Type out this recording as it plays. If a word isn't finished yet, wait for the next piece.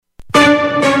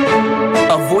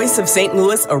Voice of St.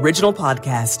 Louis original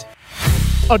podcast.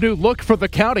 A new look for the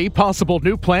county, possible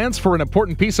new plans for an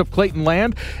important piece of Clayton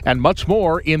land, and much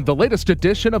more in the latest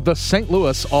edition of the St.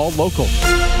 Louis All Local.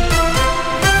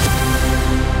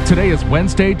 Today is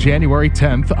Wednesday, January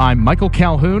 10th. I'm Michael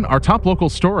Calhoun. Our top local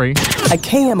story. A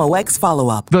KMOX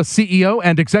follow-up. The CEO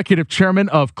and executive chairman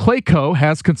of Clayco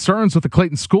has concerns with the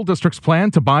Clayton School District's plan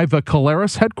to buy the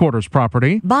Caleres headquarters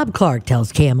property. Bob Clark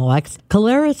tells KMOX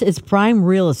Caleres is prime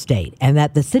real estate and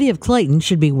that the city of Clayton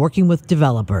should be working with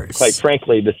developers. Quite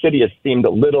frankly, the city has seemed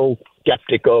a little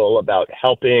skeptical about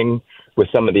helping with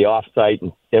some of the off-site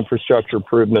infrastructure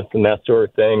improvements and that sort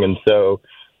of thing. And so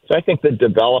I think the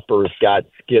developers got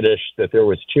skittish that there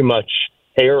was too much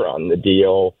hair on the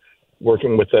deal,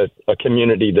 working with a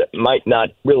community that might not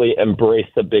really embrace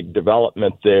a big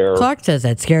development there. Clark says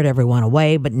that scared everyone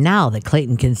away, but now that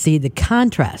Clayton can see the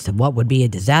contrast of what would be a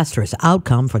disastrous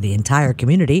outcome for the entire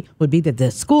community would be that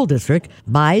the school district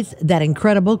buys that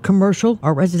incredible commercial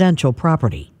or residential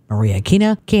property. Maria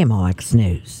Aquina, KMOX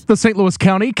News. The St. Louis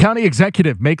County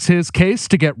executive makes his case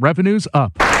to get revenues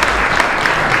up.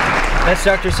 That's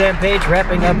Dr. Sam Page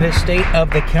wrapping up his State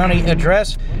of the County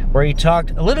address, where he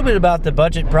talked a little bit about the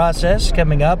budget process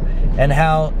coming up and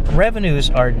how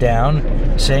revenues are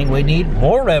down, saying we need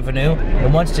more revenue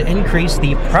and wants to increase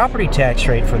the property tax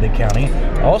rate for the county.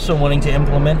 Also wanting to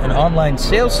implement an online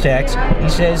sales tax. He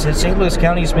says that St. Louis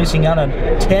County is missing out on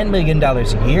 $10 million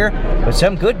a year. But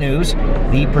some good news,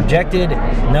 the projected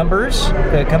numbers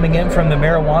coming in from the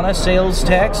marijuana sales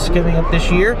tax coming up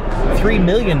this year, $3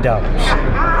 million.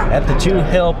 At the Two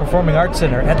Hill Performing Arts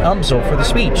Center at UMSL for the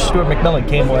speech. Stuart McMillan,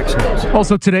 KMOX News.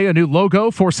 Also today, a new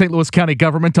logo for St. Louis County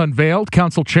government unveiled.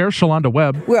 Council Chair Shalonda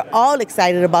Webb. We're all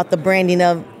excited about the branding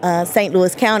of St.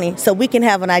 Louis County, so we can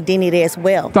have an identity as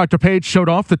well. Dr. Page showed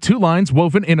off the two lines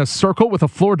woven in a circle with a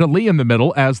fleur-de-lis in the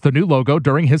middle as the new logo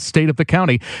during his State of the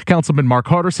County. Councilman Mark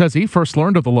Harder says he first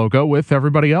learned of the logo with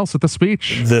everybody else at the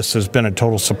speech. This has been a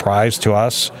total surprise to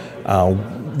us.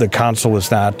 The council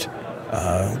was not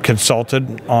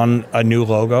consulted on a new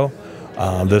logo.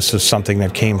 This is something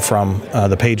that came from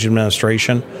the Page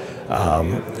administration.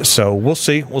 So we'll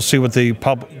see. We'll see what the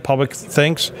public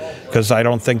thinks, because I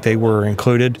don't think they were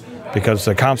included because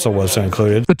the council wasn't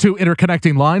included. The two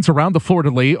interconnecting lines around the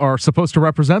fleur-de-lis are supposed to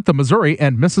represent the Missouri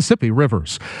and Mississippi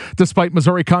rivers. Despite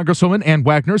Missouri Congresswoman Ann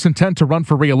Wagner's intent to run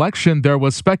for re-election, there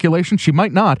was speculation she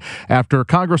might not after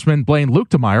Congressman Blaine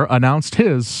Luetkemeyer announced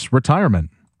his retirement.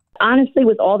 Honestly,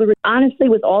 with all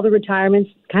the retirements,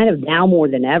 kind of now more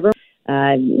than ever,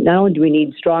 not only do we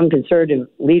need strong conservative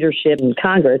leadership in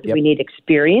Congress, we need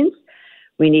experience.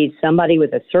 We need somebody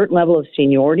with a certain level of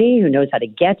seniority who knows how to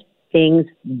get things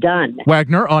done.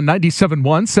 Wagner on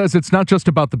 97.1 says it's not just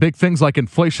about the big things like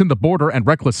inflation, the border, and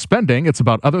reckless spending. It's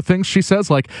about other things, she says,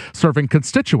 like serving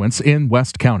constituents in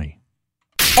West County.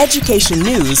 Education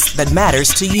news that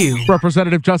matters to you.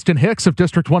 Representative Justin Hicks of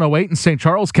District 108 in St.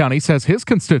 Charles County says his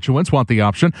constituents want the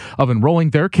option of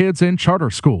enrolling their kids in charter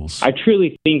schools. I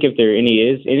truly think if there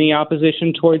is any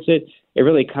opposition towards it, it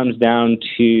really comes down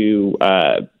to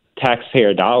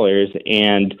taxpayer dollars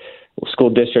and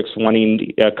school districts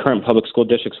wanting, current public school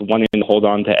districts wanting to hold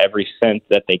on to every cent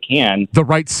that they can. The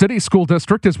Wright City School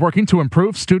District is working to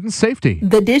improve student safety.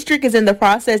 The district is in the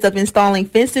process of installing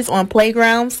fences on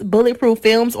playgrounds, bulletproof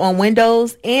films on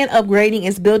windows, and upgrading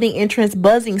its building entrance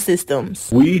buzzing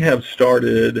systems. We have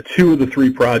started 2 of the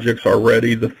 3 projects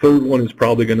already. The third one is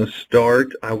probably going to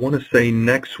start, I want to say,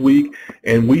 next week,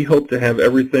 and we hope to have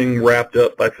everything wrapped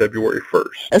up by February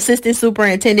 1st. Assistant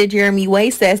Superintendent Jeremy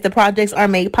Way says the projects are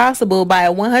made possible by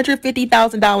a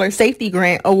 $150,000 safety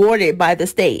grant awarded by the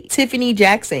state. Tiffany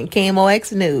Jackson,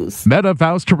 KMOX News. Meta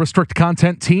vows to restrict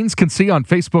content teens can see on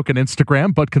Facebook and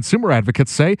Instagram, but consumer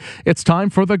advocates say it's time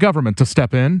for the government to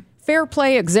step in. Fair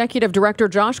Play Executive Director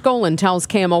Josh Golan tells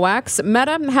KMOX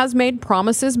Meta has made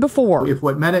promises before. If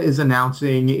what Meta is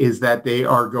announcing is that they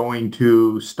are going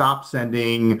to stop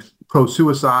sending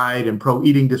pro-suicide and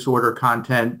pro-eating disorder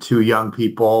content to young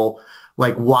people,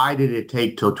 like, why did it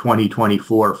take till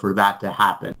 2024 for that to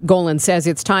happen? Golan says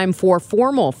it's time for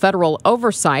formal federal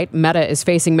oversight. Meta is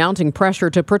facing mounting pressure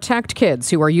to protect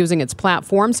kids who are using its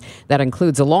platforms. That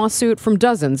includes a lawsuit from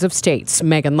dozens of states.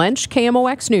 Megan Lynch,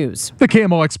 KMOX News. The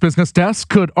KMOX Business Desk.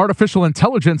 Could artificial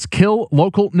intelligence kill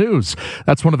local news?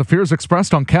 That's one of the fears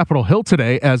expressed on Capitol Hill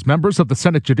today as members of the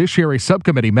Senate Judiciary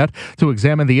Subcommittee met to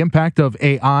examine the impact of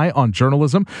AI on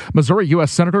journalism. Missouri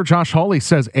U.S. Senator Josh Hawley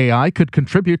says AI could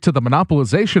contribute to the monopolization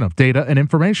of data and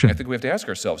information. I think we have to ask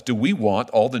ourselves, do we want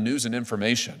all the news and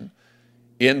information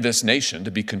in this nation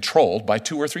to be controlled by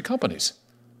 2 or 3 companies?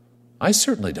 I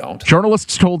certainly don't.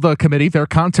 Journalists told the committee their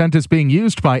content is being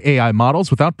used by AI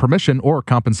models without permission or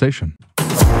compensation.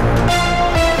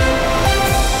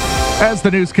 As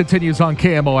the news continues on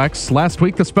KMOX, last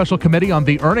week the Special Committee on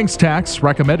the Earnings Tax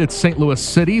recommended St. Louis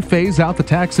City phase out the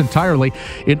tax entirely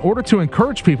in order to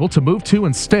encourage people to move to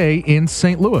and stay in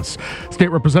St. Louis. State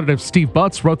Representative Steve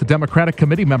Butts wrote the Democratic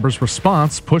committee members'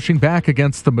 response, pushing back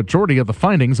against the majority of the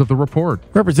findings of the report.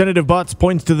 Representative Butts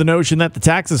points to the notion that the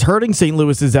tax is hurting St.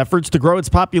 Louis's efforts to grow its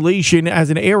population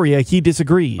as an area he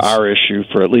disagrees. Our issue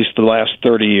for at least the last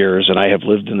 30 years, and I have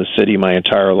lived in the city my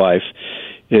entire life,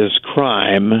 is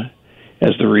crime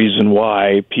as the reason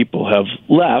why people have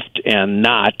left and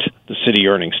not the city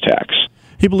earnings tax.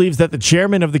 He believes that the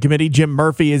chairman of the committee, Jim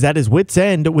Murphy, is at his wit's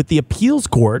end with the appeals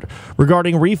court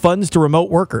regarding refunds to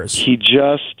remote workers. He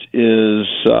just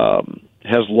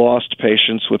has lost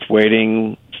patience with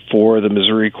waiting for the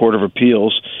Missouri Court of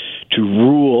Appeals to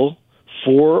rule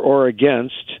for or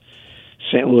against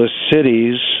St. Louis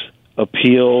City's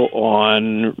appeal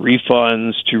on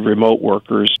refunds to remote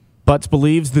workers. Butts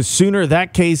believes the sooner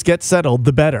that case gets settled,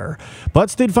 the better.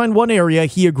 Butts did find one area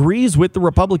he agrees with the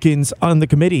Republicans on the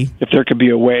committee. If there could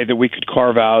be a way that we could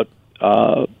carve out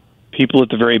people at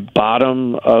the very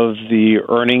bottom of the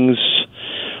earnings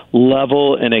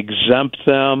level and exempt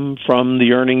them from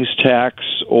the earnings tax,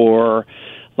 or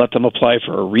let them apply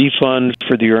for a refund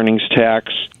for the earnings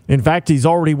tax. In fact, he's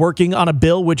already working on a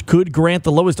bill which could grant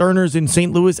the lowest earners in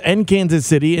St. Louis and Kansas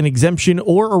City an exemption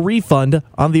or a refund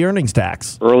on the earnings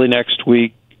tax. Early next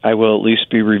week, I will at least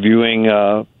be reviewing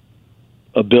a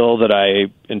bill that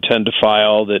I intend to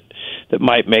file that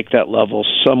might make that level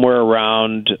somewhere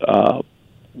around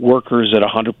workers at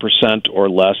 100% or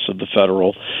less of the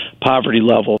federal poverty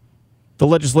level. The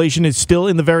legislation is still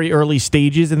in the very early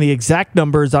stages, and the exact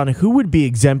numbers on who would be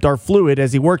exempt are fluid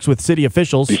as he works with city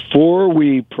officials. Before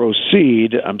we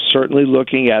proceed, I'm certainly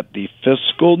looking at the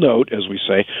fiscal note, as we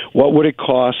say. What would it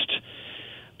cost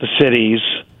the cities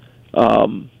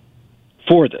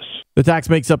for this? The tax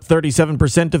makes up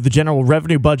 37% of the general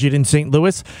revenue budget in St.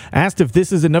 Louis. Asked if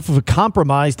this is enough of a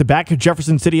compromise to back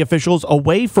Jefferson City officials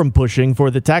away from pushing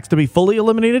for the tax to be fully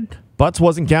eliminated, Butts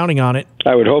wasn't counting on it.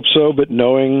 I would hope so, but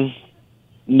knowing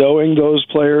those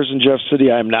players in Jeff City,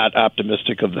 I'm not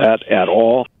optimistic of that at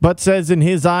all. Butts says in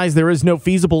his eyes there is no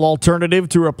feasible alternative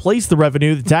to replace the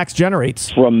revenue the tax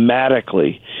generates.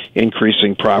 Dramatically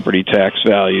increasing property tax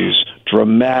values,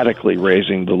 dramatically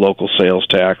raising the local sales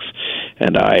tax,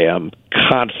 and I am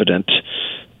confident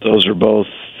those are both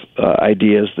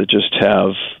ideas that just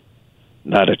have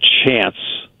not a chance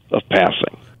of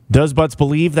passing. Does Butts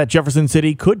believe that Jefferson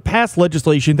City could pass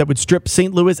legislation that would strip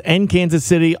St. Louis and Kansas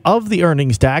City of the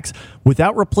earnings tax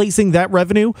without replacing that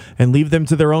revenue and leave them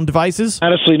to their own devices?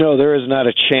 Honestly, no, there is not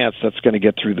a chance that's going to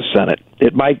get through the Senate.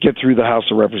 It might get through the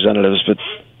House of Representatives, but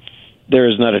there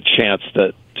is not a chance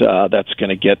that that's going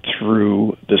to get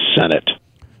through the Senate.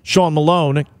 Sean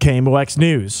Malone, KMOX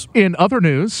News. In other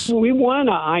news, we want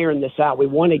to iron this out. We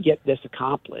want to get this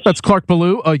accomplished. That's Clark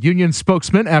Ballou, a union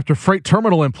spokesman, after freight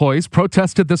terminal employees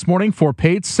protested this morning for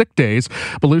paid sick days.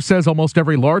 Ballou says almost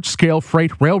every large-scale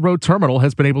freight railroad terminal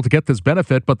has been able to get this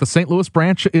benefit, but the St. Louis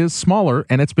branch is smaller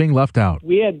and it's being left out.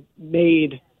 We had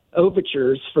made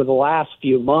overtures for the last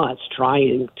few months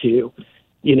trying to,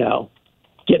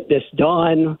 get this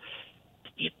done,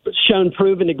 shown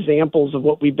proven examples of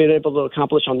what we've been able to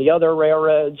accomplish on the other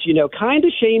railroads, kind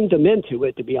of shamed them into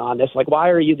it, to be honest. Like, why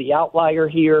are you the outlier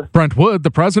here? Brent Wood, the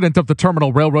president of the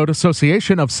Terminal Railroad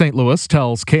Association of St. Louis,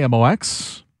 tells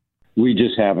KMOX. We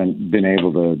just haven't been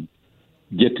able to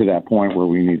get to that point where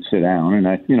we need to sit down.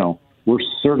 And, we're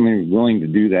certainly willing to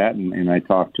do that. And I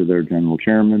talked to their general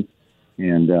chairman,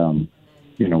 and,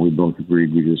 we both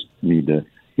agreed we just need to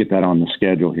get that on the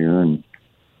schedule here and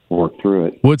work through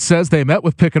it. Wood says they met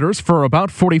with picketers for about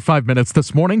 45 minutes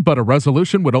this morning, but a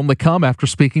resolution would only come after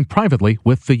speaking privately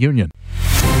with the union.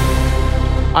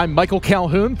 I'm Michael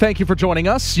Calhoun. Thank you for joining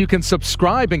us. You can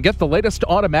subscribe and get the latest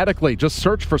automatically. Just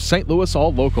search for St. Louis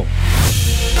All Local.